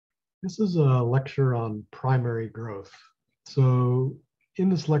This is a lecture on primary growth. So in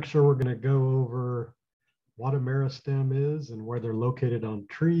this lecture, we're going to go over what a meristem is and where they're located on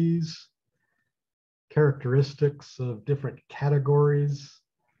trees, characteristics of different categories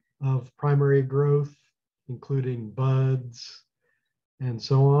of primary growth, including buds and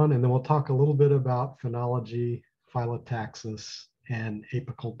so on. And then we'll talk a little bit about phenology, phyllotaxis, and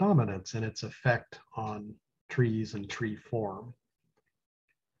apical dominance and its effect on trees and tree form.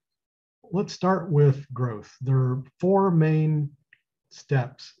 Let's start with growth. There are four main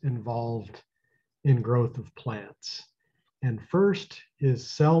steps involved in growth of plants. And first is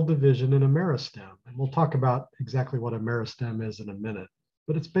cell division in a meristem. And we'll talk about exactly what a meristem is in a minute.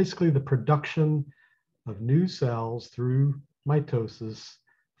 But it's basically the production of new cells through mitosis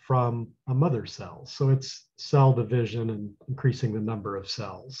from a mother cell. So it's cell division and increasing the number of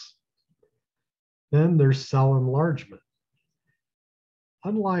cells. Then there's cell enlargement.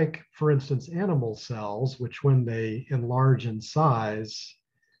 Unlike, for instance, animal cells, which when they enlarge in size,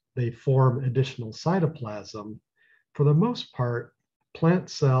 they form additional cytoplasm, for the most part, plant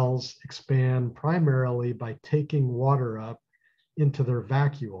cells expand primarily by taking water up into their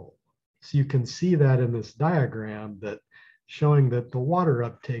vacuole. So you can see that in this diagram that showing that the water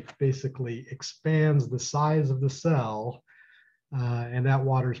uptake basically expands the size of the cell, and that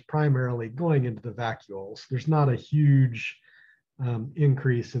water is primarily going into the vacuoles. There's not a huge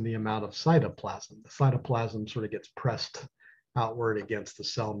increase in the amount of cytoplasm. The cytoplasm sort of gets pressed outward against the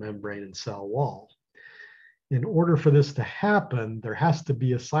cell membrane and cell wall. In order for this to happen, there has to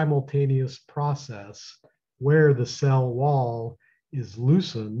be a simultaneous process where the cell wall is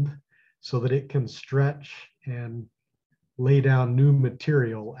loosened so that it can stretch and lay down new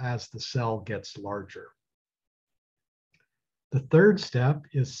material as the cell gets larger. The third step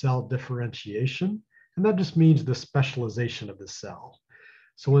is cell differentiation. And that just means the specialization of the cell.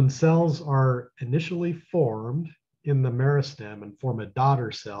 So when cells are initially formed in the meristem and form a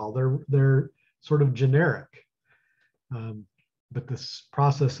daughter cell, they're sort of generic. But this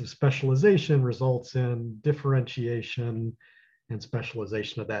process of specialization results in differentiation and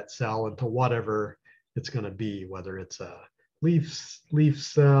specialization of that cell into whatever it's going to be, whether it's a leaf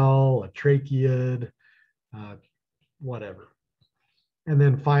cell, a tracheid, whatever. And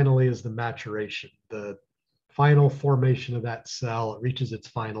then finally is the maturation, the final formation of that cell. It reaches its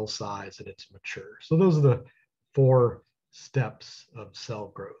final size and it's mature. So those are the four steps of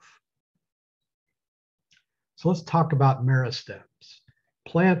cell growth. So let's talk about meristems.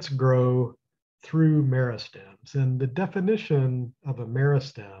 Plants grow through meristems, and the definition of a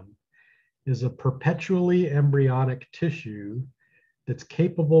meristem is a perpetually embryonic tissue that's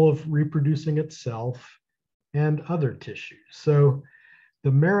capable of reproducing itself and other tissues. So the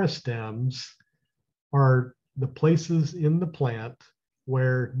meristems are the places in the plant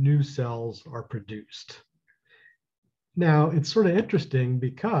where new cells are produced. Now, it's sort of interesting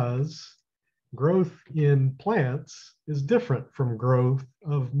because growth in plants is different from growth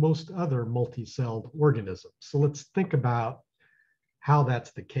of most other multi-celled organisms. So let's think about how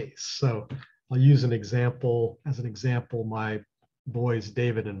that's the case. So I'll use an example. As an example, my boys,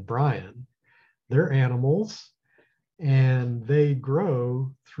 David and Brian, they're animals, and they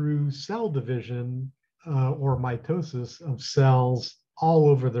grow through cell division or mitosis of cells all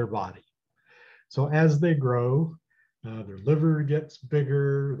over their body. So as they grow, their liver gets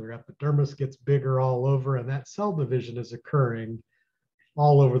bigger, their epidermis gets bigger all over, and that cell division is occurring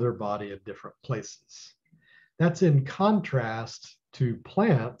all over their body at different places. That's in contrast to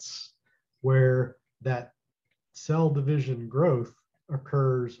plants, where that cell division growth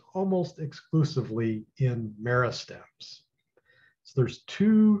occurs almost exclusively in meristems. So there's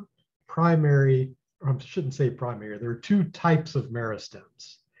two primary, or I shouldn't say primary, there are two types of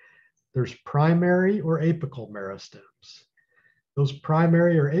meristems. There's primary or apical meristems. Those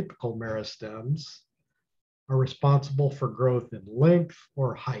primary or apical meristems are responsible for growth in length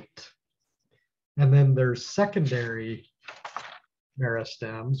or height. And then there's secondary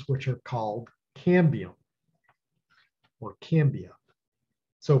meristems, which are called cambium or cambia.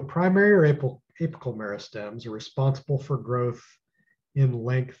 So primary or apical meristems are responsible for growth in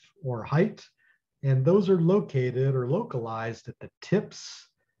length or height, and those are located or localized at the tips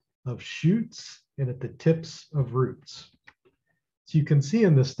of shoots and at the tips of roots. So you can see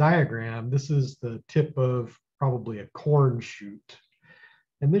in this diagram, this is the tip of probably a corn shoot.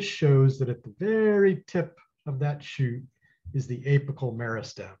 And this shows that at the very tip of that shoot is the apical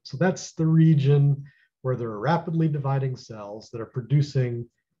meristem. So that's the region where there are rapidly dividing cells that are producing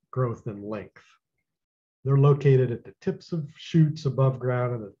growth and length. They're located at the tips of shoots above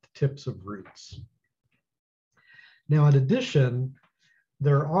ground and at the tips of roots. Now, in addition,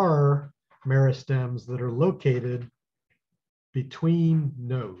 there are meristems that are located between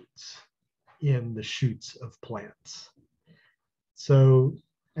nodes in the shoots of plants. So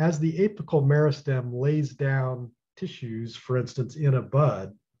as the apical meristem lays down tissues, for instance, in a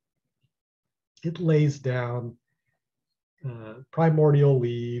bud, it lays down primordial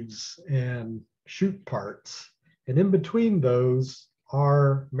leaves and shoot parts. And in between those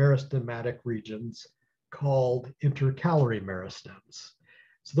are meristematic regions called intercalary meristems.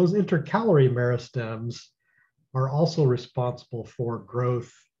 So those intercalary meristems are also responsible for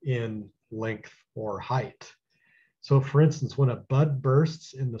growth in length or height. So for instance, when a bud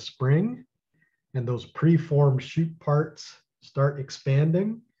bursts in the spring and those preformed shoot parts start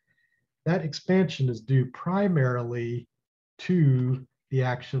expanding, that expansion is due primarily to the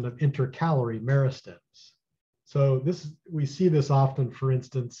action of intercalary meristems. So we see this often, for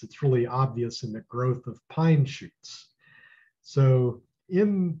instance, it's really obvious in the growth of pine shoots. So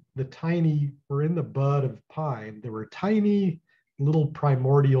in the bud of pine, there were tiny little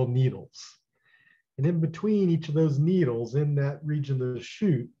primordial needles. And in between each of those needles in that region of the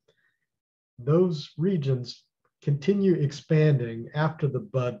shoot, those regions continue expanding after the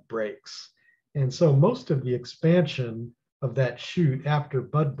bud breaks. And so most of the expansion of that shoot after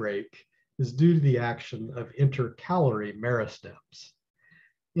bud break is due to the action of intercalary meristems.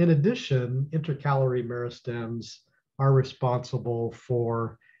 In addition, intercalary meristems are responsible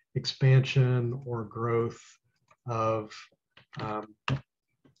for expansion or growth of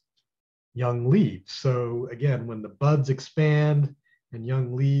young leaves. So again, when the buds expand and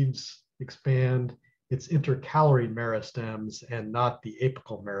young leaves expand, it's intercalary meristems and not the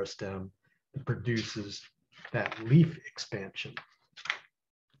apical meristem that produces that leaf expansion.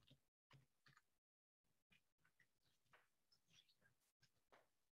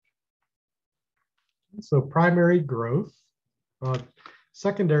 So primary growth.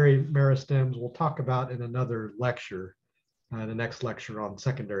 Secondary meristems we'll talk about in another lecture, the next lecture on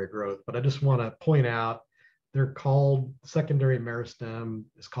secondary growth. But I just want to point out secondary meristem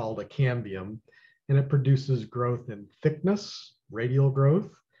is called a cambium, and it produces growth in thickness, radial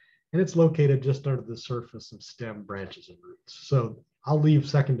growth, and it's located just under the surface of stem, branches, and roots. So I'll leave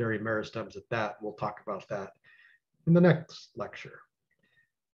secondary meristems at that. We'll talk about that in the next lecture.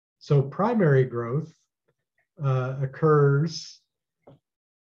 So primary growth occurs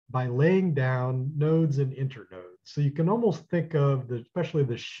by laying down nodes and internodes. So you can almost think of especially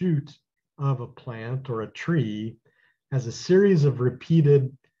the shoot of a plant or a tree as a series of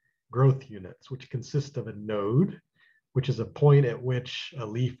repeated growth units, which consist of a node, which is a point at which a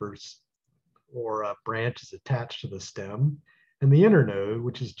leaf or a branch is attached to the stem, and the internode,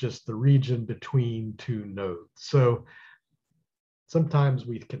 which is just the region between two nodes. So sometimes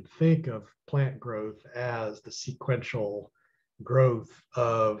we can think of plant growth as the sequential growth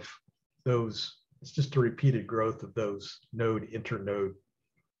of those. It's just a repeated growth of those internode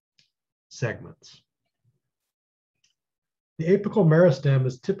segments. The apical meristem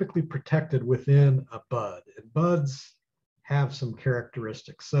is typically protected within a bud, and buds have some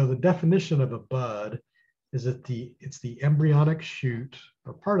characteristics. So the definition of a bud is that it's the embryonic shoot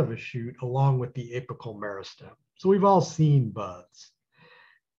or part of a shoot along with the apical meristem. So we've all seen buds,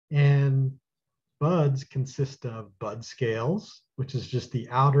 and buds consist of bud scales, which is just the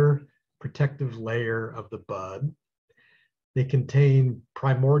outer protective layer of the bud. They contain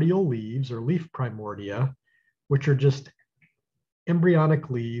primordial leaves or leaf primordia, which are just embryonic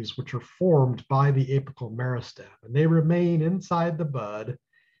leaves which are formed by the apical meristem, and they remain inside the bud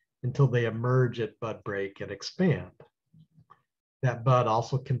until they emerge at bud break and expand. That bud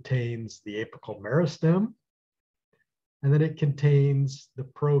also contains the apical meristem, and then it contains the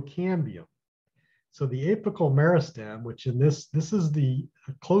procambium. So the apical meristem, which in this is the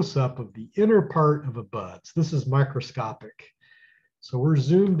close-up of the inner part of a bud. So this is microscopic. So we're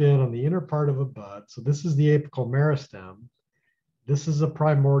zoomed in on the inner part of a bud. So this is the apical meristem. This is a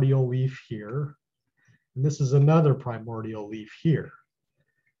primordial leaf here, and this is another primordial leaf here.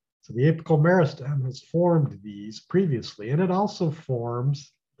 So the apical meristem has formed these previously, and it also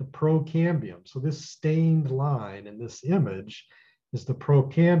forms the procambium. So this stained line in this image is the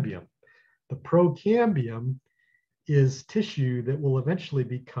procambium. The procambium is tissue that will eventually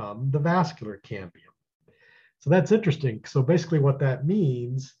become the vascular cambium. So that's interesting. So basically what that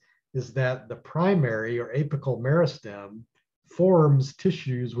means is that the primary or apical meristem forms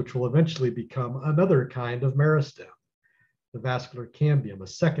tissues which will eventually become another kind of meristem, the vascular cambium, a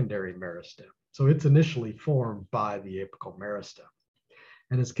secondary meristem. So it's initially formed by the apical meristem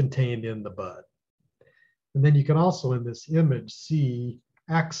and is contained in the bud. And then you can also in this image see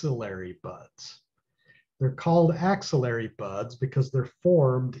axillary buds. They're called axillary buds because they're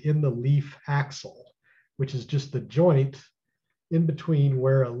formed in the leaf axil, which is just the joint in between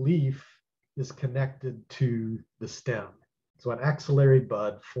where a leaf is connected to the stem. So an axillary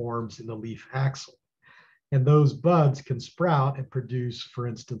bud forms in the leaf axil. And those buds can sprout and produce, for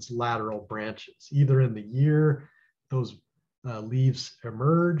instance, lateral branches, either in the year those leaves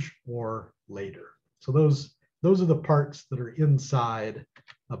emerge or later. So those are the parts that are inside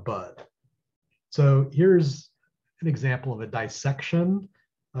a bud. So here's an example of a dissection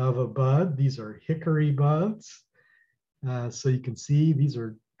of a bud. These are hickory buds. So you can see these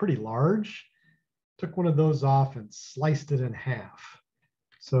are pretty large. Took one of those off and sliced it in half.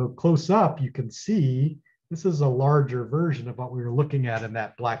 So close up, you can see this is a larger version of what we were looking at in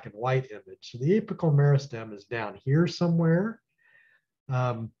that black and white image. So the apical meristem is down here somewhere.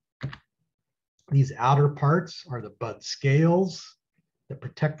 These outer parts are the bud scales that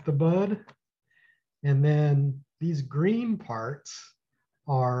protect the bud. And then these green parts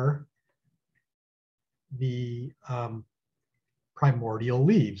are the primordial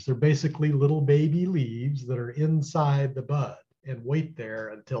leaves. They're basically little baby leaves that are inside the bud and wait there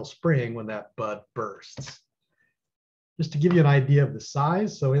until spring when that bud bursts. Just to give you an idea of the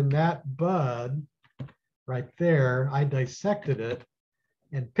size, so in that bud right there, I dissected it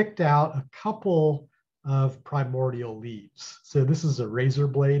and picked out a couple of primordial leaves. So this is a razor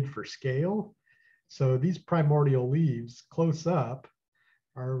blade for scale. So these primordial leaves close up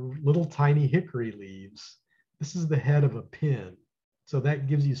are little tiny hickory leaves. This is the head of a pin. So that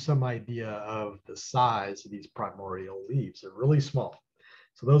gives you some idea of the size of these primordial leaves. They're really small.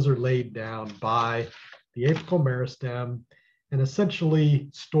 So those are laid down by the apical meristem and essentially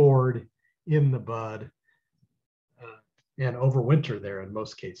stored in the bud and overwinter there in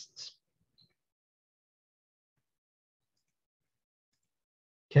most cases.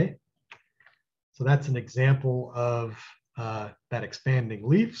 Okay, so that's an example of that expanding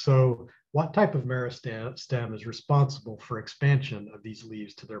leaf. So what type of meristem is responsible for expansion of these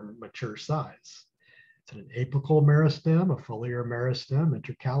leaves to their mature size? Is it an apical meristem, a foliar meristem,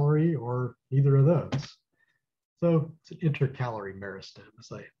 intercalary, or neither of those? So it's an intercalary meristem,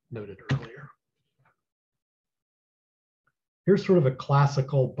 as I noted earlier. Here's sort of a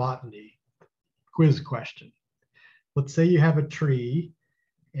classical botany quiz question. Let's say you have a tree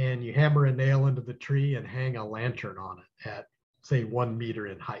and you hammer a nail into the tree and hang a lantern on it at, say, 1 meter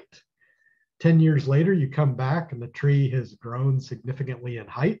in height. 10 years later, you come back and the tree has grown significantly in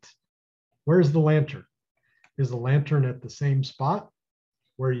height. Where's the lantern? Is the lantern at the same spot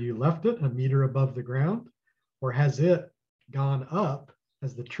where you left it, 1 meter above the ground? Or has it gone up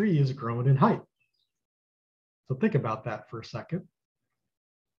as the tree has grown in height? So think about that for a second.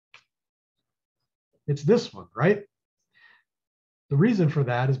 It's this one, right? The reason for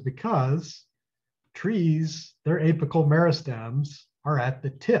that is because trees, their apical meristems are at the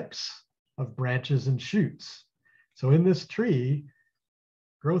tips of branches and shoots. So in this tree,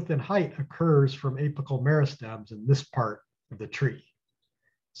 growth in height occurs from apical meristems in this part of the tree.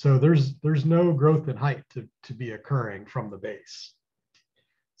 So there's no growth in height to be occurring from the base.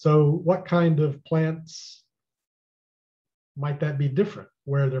 So what kind of plants might that be different,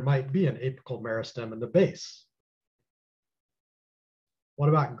 where there might be an apical meristem in the base? What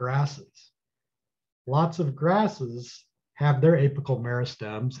about grasses? Lots of grasses have their apical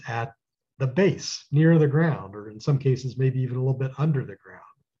meristems at the base, near the ground, or in some cases, maybe even a little bit under the ground.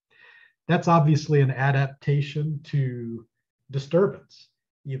 That's obviously an adaptation to disturbance,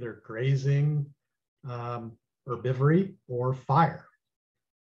 either grazing, herbivory, or fire.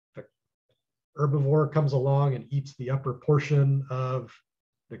 If an herbivore comes along and eats the upper portion of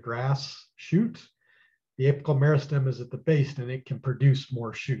the grass shoot, the apical meristem is at the base and it can produce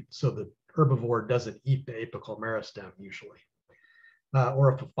more shoots. So the herbivore doesn't eat the apical meristem usually.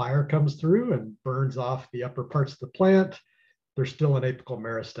 Or if a fire comes through and burns off the upper parts of the plant, there's still an apical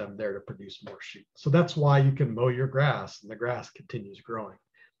meristem there to produce more shoots. So that's why you can mow your grass and the grass continues growing,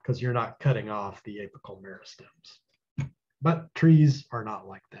 because you're not cutting off the apical meristems. But trees are not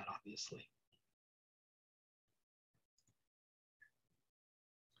like that, obviously.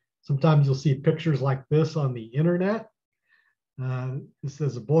 Sometimes you'll see pictures like this on the internet. It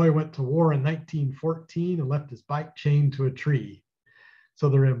says a boy went to war in 1914 and left his bike chained to a tree. So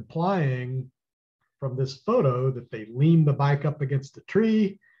they're implying from this photo that they leaned the bike up against the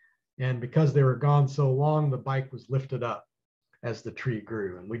tree, and because they were gone so long, the bike was lifted up as the tree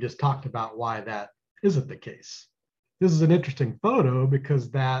grew. And we just talked about why that isn't the case. This is an interesting photo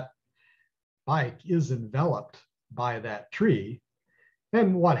because that bike is enveloped by that tree.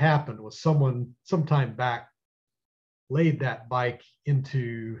 And what happened was someone sometime back laid that bike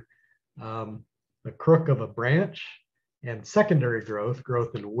into the crook of a branch, and secondary growth,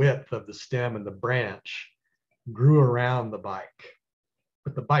 growth in width of the stem and the branch, grew around the bike,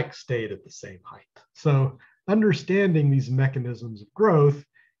 but the bike stayed at the same height. So understanding these mechanisms of growth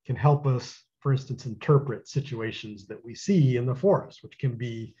can help us, for instance, interpret situations that we see in the forest, which can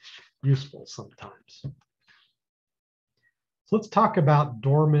be useful sometimes. So let's talk about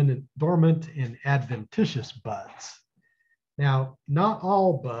dormant and adventitious buds. Now, not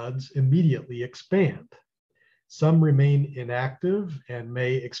all buds immediately expand. Some remain inactive and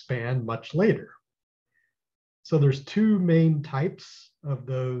may expand much later. So there's two main types of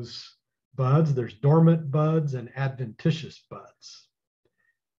those buds. There's dormant buds and adventitious buds.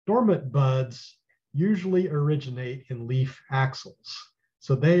 Dormant buds usually originate in leaf axils.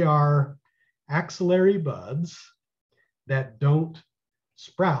 So they are axillary buds that don't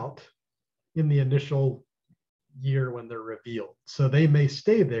sprout in the initial year when they're revealed. So they may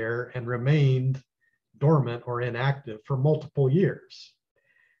stay there and remain dormant or inactive for multiple years.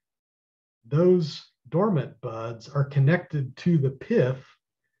 Those dormant buds are connected to the pith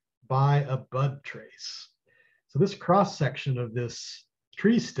by a bud trace. So this cross section of this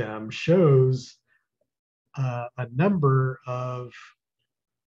tree stem shows a number of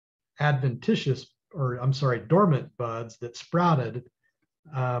dormant buds that sprouted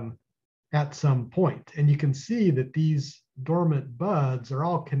at some point. And you can see that these dormant buds are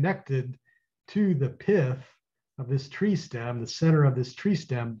all connected to the pith of this tree stem, the center of this tree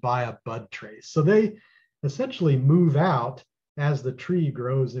stem, by a bud trace. So they essentially move out as the tree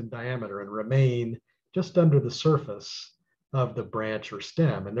grows in diameter and remain just under the surface of the branch or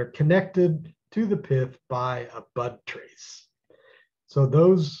stem. And they're connected to the pith by a bud trace. So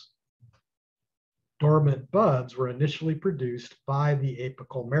those dormant buds were initially produced by the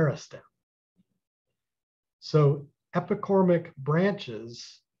apical meristem. So epicormic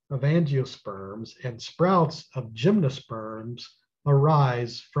branches of angiosperms and sprouts of gymnosperms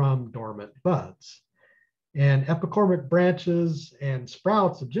arise from dormant buds. And epicormic branches and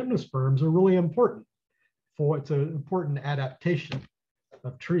sprouts of gymnosperms are really important it's an important adaptation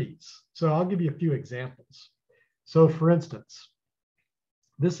of trees. So I'll give you a few examples. So for instance,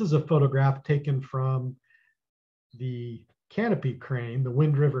 this is a photograph taken from the canopy crane, the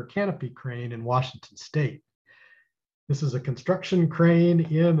Wind River canopy crane in Washington State. This is a construction crane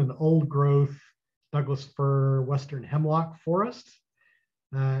in an old growth Douglas fir western hemlock forest.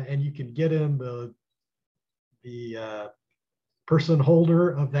 And you can get in the person holder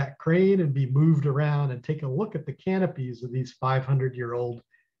of that crane and be moved around and take a look at the canopies of these 500-year-old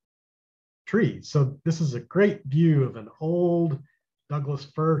trees. So this is a great view of an old Douglas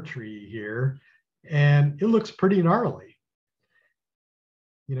fir tree here, and it looks pretty gnarly.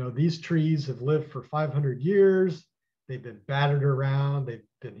 You know, these trees have lived for 500 years. They've been battered around. They've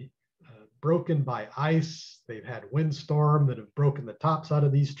been broken by ice. They've had windstorm that have broken the tops out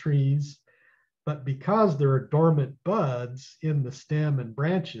of these trees. But because there are dormant buds in the stem and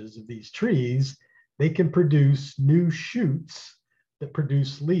branches of these trees, they can produce new shoots that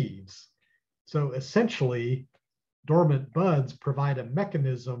produce leaves. So essentially, dormant buds provide a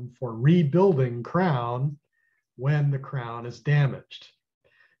mechanism for rebuilding crown when the crown is damaged.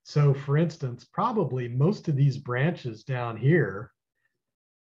 So for instance, probably most of these branches down here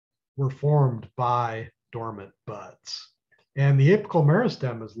were formed by dormant buds. And the apical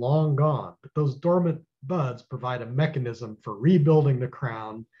meristem is long gone, but those dormant buds provide a mechanism for rebuilding the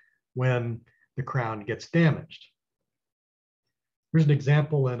crown when the crown gets damaged. Here's an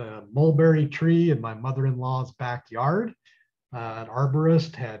example in a mulberry tree in my mother-in-law's backyard. An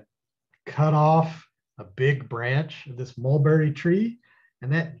arborist had cut off a big branch of this mulberry tree,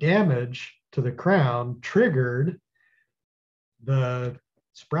 and that damage to the crown triggered the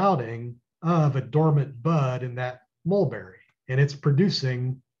sprouting of a dormant bud in that mulberry. And it's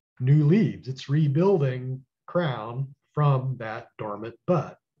producing new leaves. It's rebuilding crown from that dormant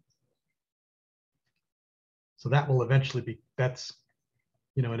bud. So that will eventually be, that's,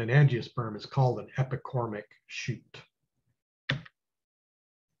 you know, in an angiosperm is called an epicormic shoot.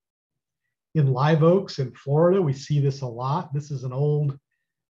 In live oaks in Florida, we see this a lot. This is an old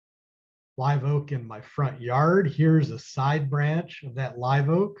live oak in my front yard. Here's a side branch of that live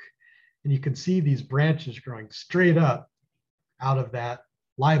oak. And you can see these branches growing straight up out of that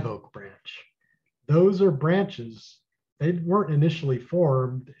live oak branch. Those are branches, they weren't initially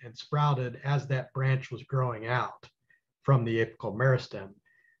formed and sprouted as that branch was growing out from the apical meristem.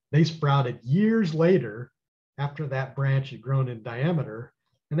 They sprouted years later after that branch had grown in diameter,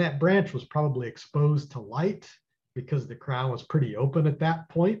 and that branch was probably exposed to light because the crown was pretty open at that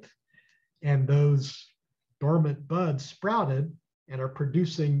point. And those dormant buds sprouted and are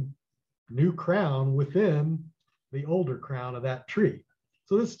producing new crown within the older crown of that tree.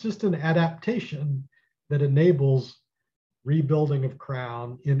 So this is just an adaptation that enables rebuilding of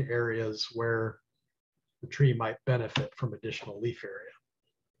crown in areas where the tree might benefit from additional leaf area.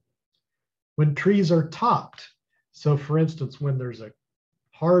 When trees are topped, so for instance, when there's a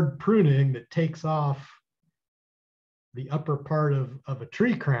hard pruning that takes off the upper part of a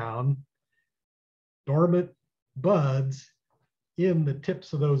tree crown, dormant buds in the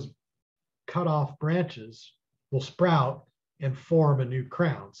tips of those cut off branches will sprout and form a new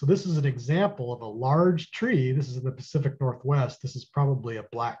crown. So this is an example of a large tree. This is in the Pacific Northwest. This is probably a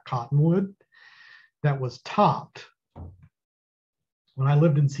black cottonwood that was topped. When I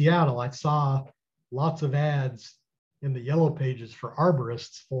lived in Seattle, I saw lots of ads in the yellow pages for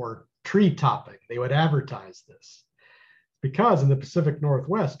arborists for tree topping. They would advertise this because in the Pacific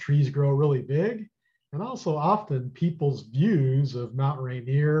Northwest, trees grow really big. And also often people's views of Mount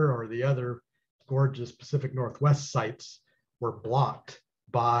Rainier or the other gorgeous Pacific Northwest sites were blocked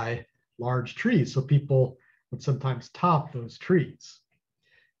by large trees. So people would sometimes top those trees.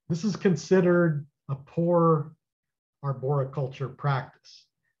 This is considered a poor arboriculture practice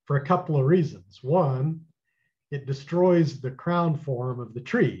for a couple of reasons. One, it destroys the crown form of the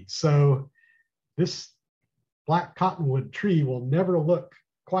tree. So this black cottonwood tree will never look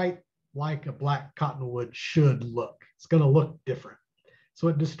quite like a black cottonwood should look. It's going to look different. So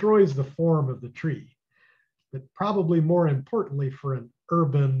it destroys the form of the tree. But probably more importantly for an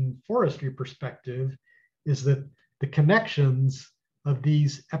urban forestry perspective is that the connections of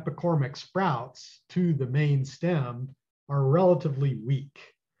these epicormic sprouts to the main stem are relatively weak.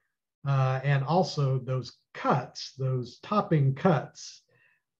 And also those cuts, those topping cuts,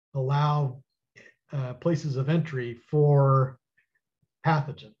 allow places of entry for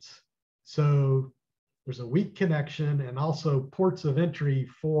pathogens. So there's a weak connection and also ports of entry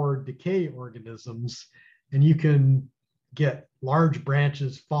for decay organisms, and you can get large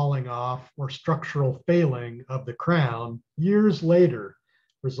branches falling off or structural failing of the crown years later,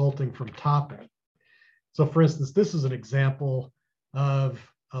 resulting from topping. So for instance, this is an example of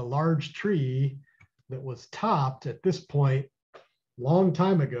a large tree that was topped at this point, long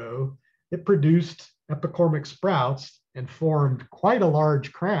time ago. It produced epicormic sprouts and formed quite a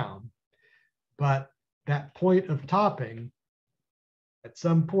large crown. But that point of topping, at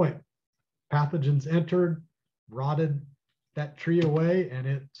some point, pathogens entered, rotted that tree away, and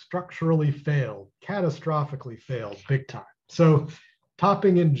it structurally failed, catastrophically failed big time. So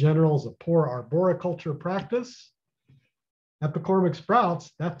topping in general is a poor arboriculture practice. Epicormic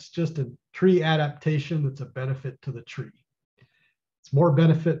sprouts, that's just a tree adaptation that's a benefit to the tree. It's more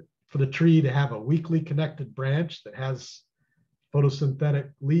benefit for the tree to have a weakly connected branch that has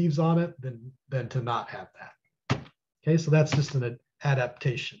photosynthetic leaves on it than to not have that. Okay, so that's just an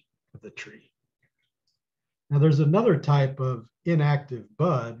adaptation of the tree. Now there's another type of inactive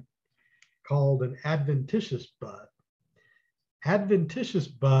bud called an adventitious bud. Adventitious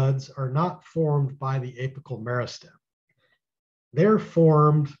buds are not formed by the apical meristem. They're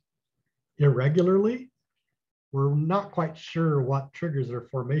formed irregularly. We're not quite sure what triggers their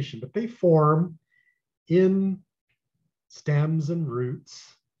formation, but they form in stems and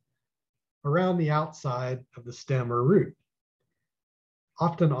roots around the outside of the stem or root,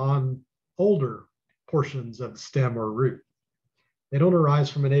 often on older portions of the stem or root. They don't arise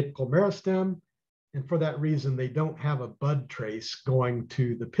from an apical meristem, and for that reason, they don't have a bud trace going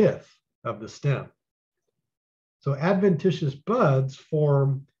to the pith of the stem. So adventitious buds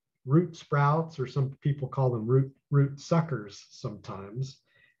form root sprouts, or some people call them root suckers sometimes,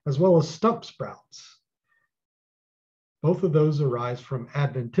 as well as stump sprouts. Both of those arise from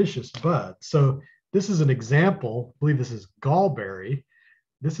adventitious buds. So this is an example, I believe this is gallberry.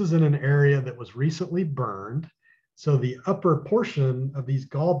 This is in an area that was recently burned. So the upper portion of these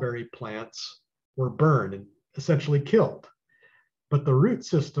gallberry plants were burned and essentially killed. But the root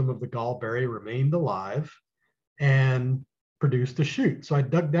system of the gallberry remained alive and produced a shoot. So I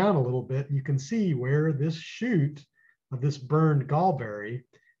dug down a little bit. You can see where this shoot of this burned gallberry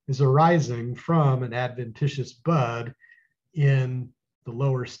is arising from an adventitious bud in the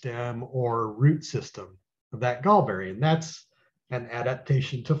lower stem or root system of that gallberry. And that's an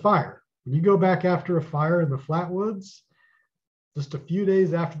adaptation to fire. When you go back after a fire in the flatwoods, just a few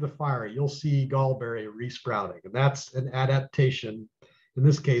days after the fire, you'll see gallberry resprouting. And that's an adaptation, in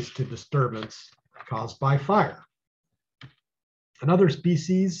this case, to disturbance caused by fire. Another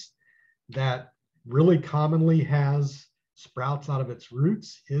species that really commonly has sprouts out of its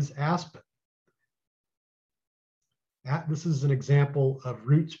roots is aspen. This is an example of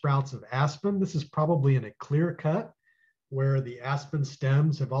root sprouts of aspen. This is probably in a clear cut where the aspen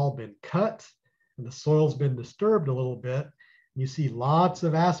stems have all been cut and the soil's been disturbed a little bit. You see lots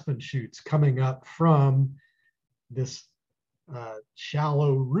of aspen shoots coming up from this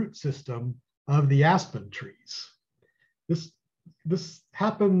shallow root system of the aspen trees. This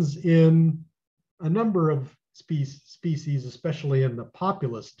happens in a number of species, especially in the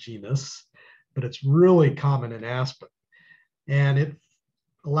Populus genus, but it's really common in aspen. And it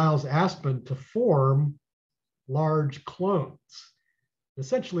allows aspen to form large clones.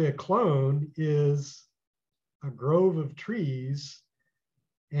 Essentially, a clone is a grove of trees.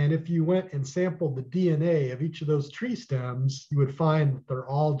 And if you went and sampled the DNA of each of those tree stems, you would find that they're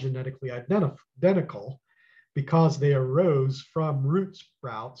all genetically identical because they arose from root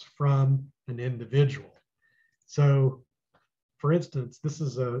sprouts from an individual. So, for instance, this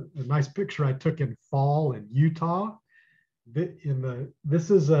is a nice picture I took in fall in Utah.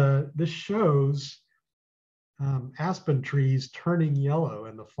 This shows aspen trees turning yellow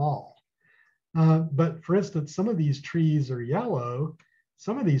in the fall. But for instance, some of these trees are yellow.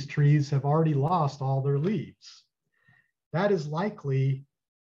 Some of these trees have already lost all their leaves. That is likely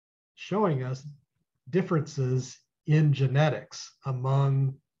showing us differences in genetics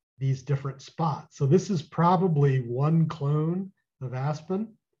among these different spots. So this is probably one clone of aspen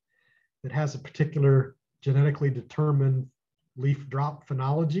that has a particular genetically determined leaf drop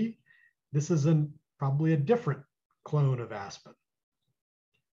phenology. This is probably a different clone of aspen.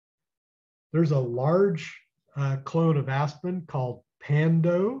 There's a large clone of aspen called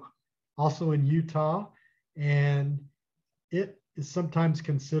Pando, also in Utah, and it is sometimes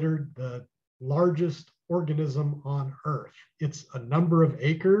considered the largest organism on Earth. It's a number of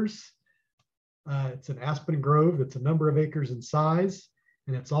acres. It's an aspen grove that's a number of acres in size,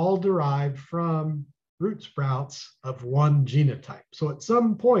 and it's all derived from root sprouts of one genotype. So at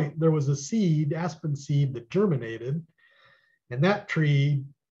some point, there was a seed, aspen seed, that germinated, and that tree,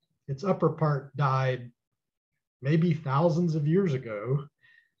 its upper part died maybe thousands of years ago,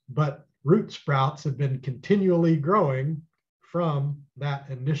 but root sprouts have been continually growing from that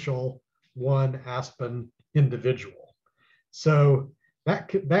initial one aspen individual. So that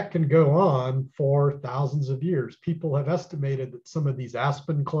can go on for thousands of years. People have estimated that some of these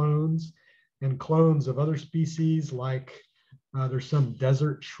aspen clones and clones of other species, like there's some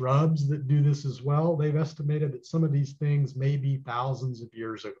desert shrubs that do this as well. They've estimated that some of these things may be thousands of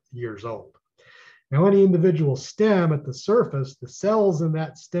years old. Now, any individual stem at the surface, the cells in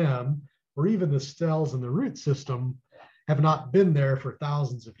that stem, or even the cells in the root system, have not been there for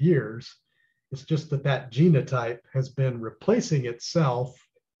thousands of years. It's just that that genotype has been replacing itself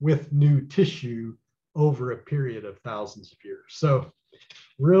with new tissue over a period of thousands of years. So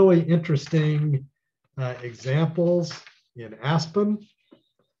really interesting examples in aspen.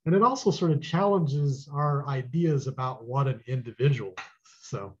 And it also sort of challenges our ideas about what an individual is.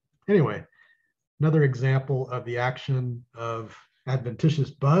 So anyway, another example of the action of adventitious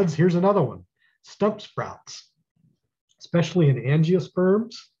buds. Here's another one, stump sprouts, especially in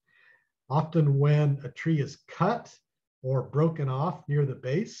angiosperms. Often when a tree is cut or broken off near the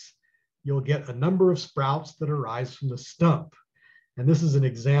base, you'll get a number of sprouts that arise from the stump. And this is an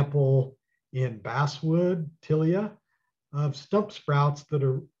example in basswood, tilia, of stump sprouts that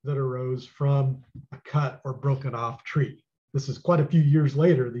arose from a cut or broken off tree. This is quite a few years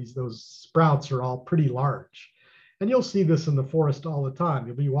later. Those sprouts are all pretty large. And you'll see this in the forest all the time.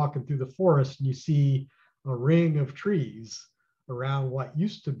 You'll be walking through the forest and you see a ring of trees around what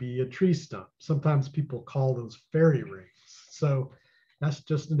used to be a tree stump. Sometimes people call those fairy rings. So that's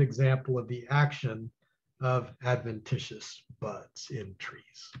just an example of the action of adventitious buds in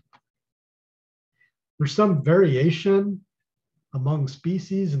trees. There's some variation among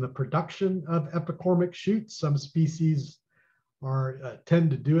species in the production of epicormic shoots. Some species tend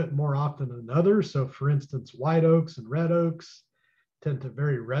to do it more often than others. So for instance, white oaks and red oaks tend to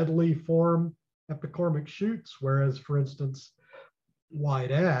very readily form epicormic shoots, whereas for instance,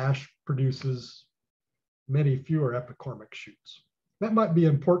 white ash produces many fewer epicormic shoots. That might be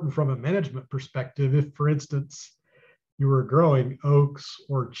important from a management perspective. If, for instance, you were growing oaks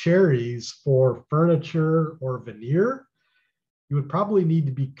or cherries for furniture or veneer, you would probably need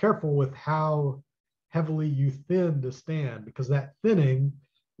to be careful with how heavily you thin the stand, because that thinning,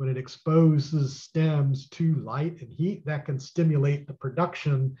 when it exposes stems to light and heat, that can stimulate the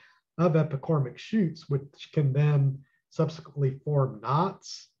production of epicormic shoots, which can then subsequently form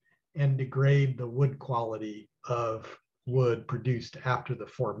knots and degrade the wood quality of wood produced after the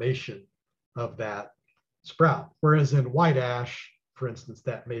formation of that sprout. Whereas in white ash, for instance,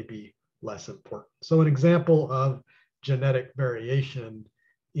 that may be less important. So an example of genetic variation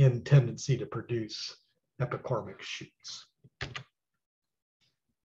in tendency to produce epicormic shoots.